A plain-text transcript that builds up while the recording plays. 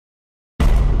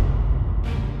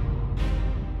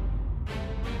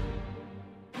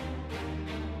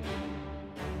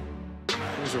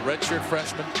was a redshirt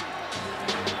freshman.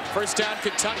 First down,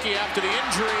 Kentucky after the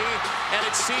injury, and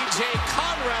it's C.J.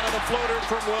 Conrad on the floater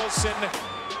from Wilson.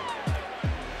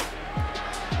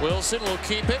 Wilson will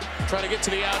keep it, try to get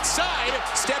to the outside,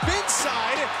 step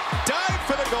inside, dive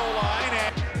for the goal line.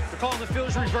 And they're calling the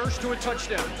Phil's reverse to a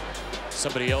touchdown.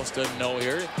 Somebody else doesn't know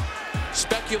here.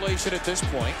 Speculation at this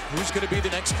point. Who's going to be the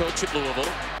next coach at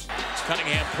Louisville?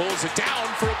 Cunningham pulls it down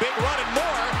for a big run and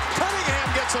more.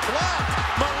 Cunningham gets a block.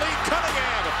 Malik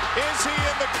Cunningham, is he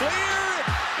in the clear?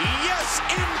 Yes,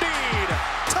 indeed.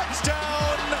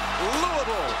 Touchdown,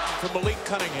 Louisville from Malik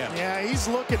Cunningham. Yeah, he's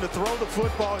looking to throw the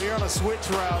football here on a switch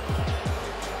route.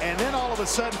 And then all of a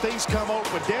sudden things come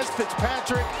open. Des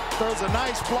Fitzpatrick throws a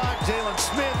nice block, Jalen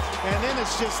Smith, and then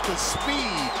it's just the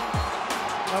speed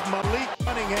of Malik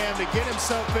Cunningham to get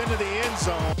himself into the end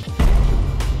zone.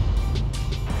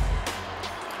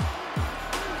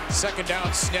 Second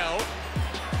down, Snell.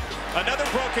 Another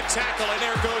broken tackle, and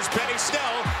there goes Benny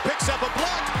Snell. Picks up a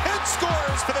block and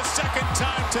scores for the second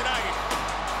time tonight.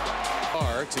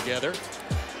 Are together.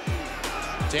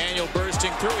 Daniel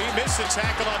bursting through. He missed the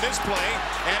tackle on this play,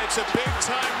 and it's a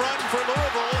big-time run for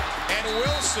Louisville. And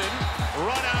Wilson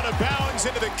run out of bounds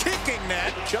into the kicking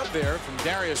net. Shove there from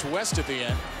Darius West at the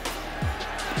end.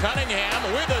 Cunningham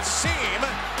with a seam,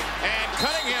 and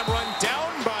Cunningham run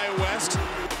down by West.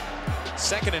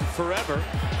 Second and forever.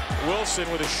 Wilson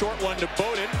with a short one to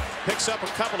Bowden, picks up a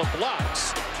couple of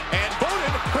blocks, and Bowden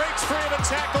breaks free of a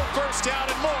tackle, first down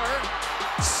and more,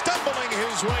 stumbling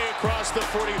his way across the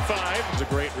 45. He's a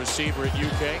great receiver at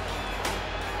UK.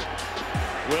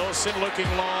 Wilson looking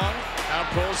long, now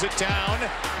pulls it down,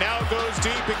 now goes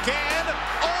deep again,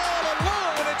 all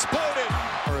alone, it's Bowden.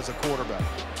 Or as a quarterback.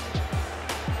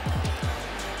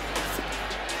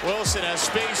 Wilson has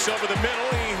space over the middle,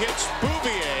 he hits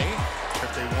Bouvier.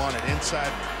 If they want it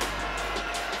inside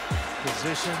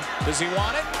position. Does he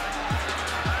want it?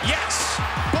 Yes!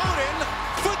 Bowden,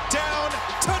 foot down,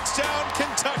 touchdown,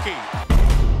 Kentucky.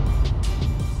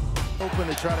 Open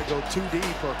to try to go too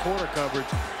deep or quarter coverage.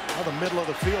 Now the middle of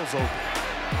the field's open.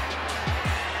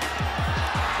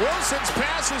 Wilson's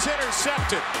pass is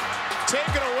intercepted.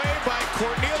 Taken away by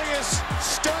Cornelius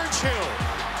Sturgill.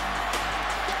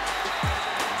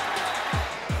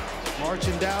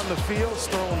 Marching down the field,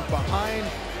 thrown behind,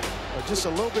 or just a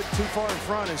little bit too far in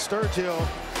front, and Sturgill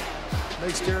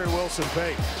makes Terry Wilson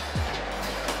pay.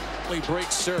 He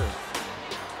breaks serve.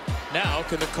 Now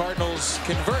can the Cardinals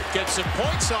convert, get some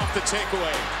points off the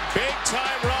takeaway. Big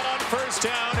time run on first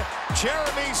down.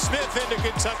 Jeremy Smith into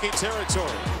Kentucky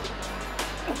territory.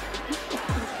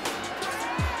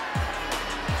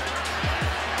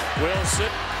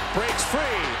 Wilson breaks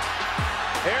free.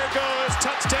 There goes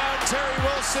touchdown Terry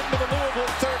Wilson to the Louisville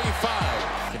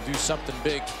 35. Can do something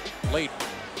big late.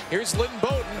 Here's Lynn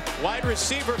Bowden, wide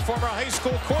receiver, former high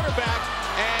school quarterback,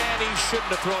 and he shouldn't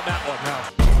have thrown that one. No.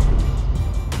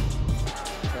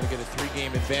 Trying to get a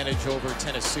 3-game advantage over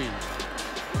Tennessee.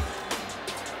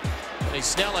 Benny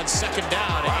Snell on second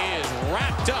down. Wow. He is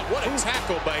wrapped up. What a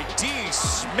tackle by D.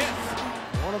 Smith.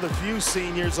 One of the few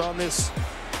seniors on this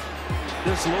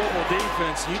Louisville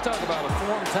defense. You talk about a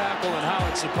form tackle and how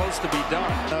it's supposed to be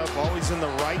done. Always in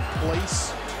the right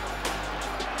place.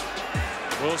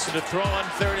 Wilson to throw on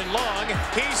third and long.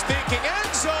 He's thinking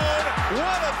end zone.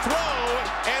 What a throw,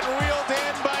 and reeled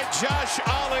in by Josh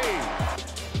Ali.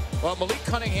 Well, Malik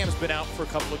Cunningham's been out for a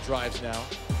couple of drives now.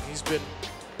 He's been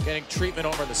getting treatment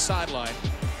over the sideline.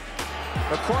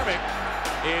 McCormick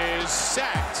is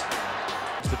sacked.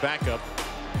 It's the backup.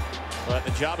 But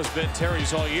the job has been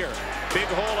Terry's all year. Big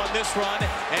hole on this run,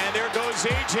 and there goes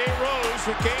A.J. Rose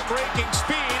with game-breaking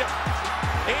speed.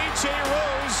 A.J.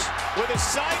 Rose with a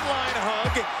sideline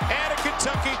hug and a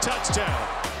Kentucky touchdown.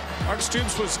 Mark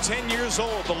Stoops was 10 years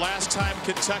old the last time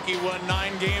Kentucky won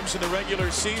 9 games in the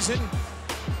regular season.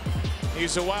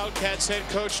 He's a Wildcats head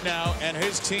coach now, and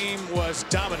his team was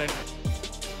dominant.